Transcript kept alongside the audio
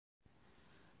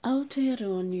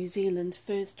Aotearoa, New Zealand's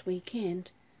first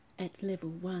weekend at level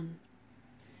 1.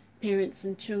 Parents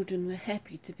and children were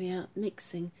happy to be out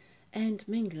mixing and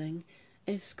mingling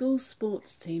as school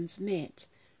sports teams met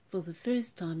for the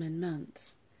first time in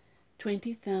months.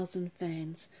 20,000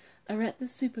 fans are at the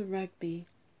Super Rugby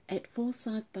at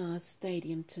Forsyth Barr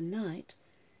Stadium tonight,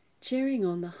 cheering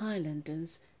on the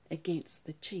Highlanders against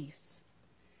the Chiefs.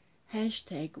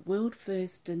 World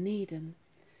First Dunedin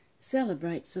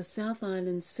celebrates the South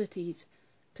Island city's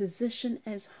position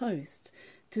as host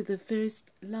to the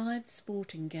first live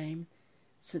sporting game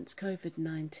since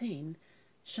COVID-19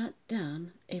 shut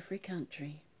down every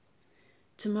country.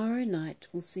 Tomorrow night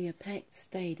will see a packed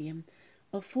stadium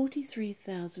of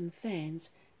 43,000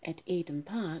 fans at Eden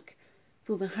Park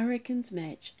for the Hurricanes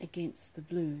match against the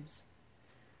Blues.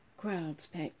 Crowds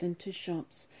packed into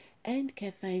shops and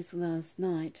cafes last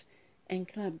night, and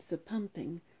clubs are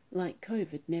pumping like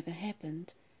COVID never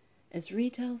happened, as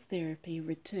retail therapy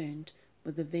returned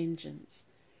with a vengeance.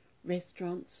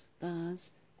 Restaurants,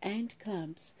 bars and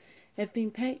clubs have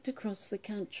been packed across the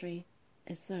country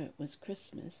as though it was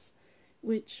Christmas,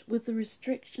 which, with the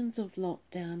restrictions of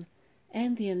lockdown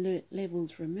and the alert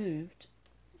levels removed,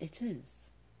 it is.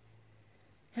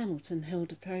 Hamilton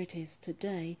held a protest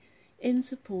today in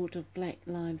support of Black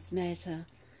Lives Matter,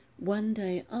 one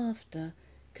day after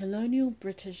colonial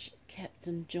British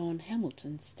Captain John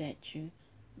Hamilton's statue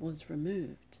was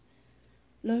removed.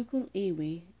 Local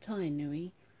iwi,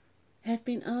 Tainui, have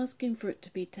been asking for it to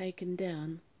be taken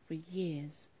down for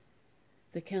years.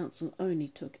 The council only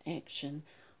took action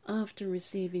after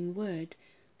receiving word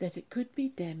that it could be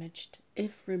damaged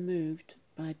if removed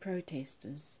by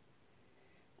protesters.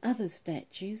 Other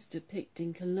statues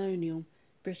depicting colonial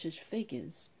British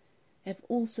figures have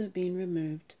also been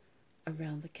removed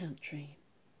around the country.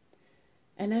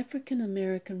 An African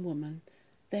American woman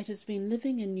that has been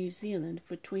living in New Zealand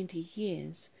for 20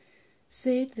 years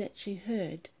said that she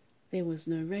heard there was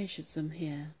no racism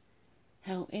here.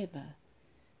 However,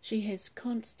 she has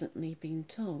constantly been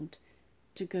told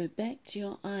to go back to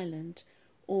your island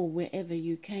or wherever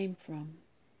you came from.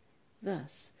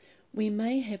 Thus, we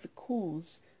may have a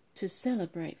cause to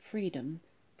celebrate freedom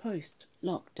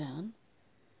post-lockdown,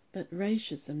 but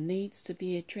racism needs to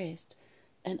be addressed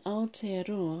in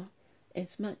Aotearoa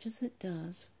as much as it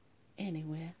does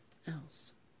anywhere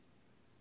else.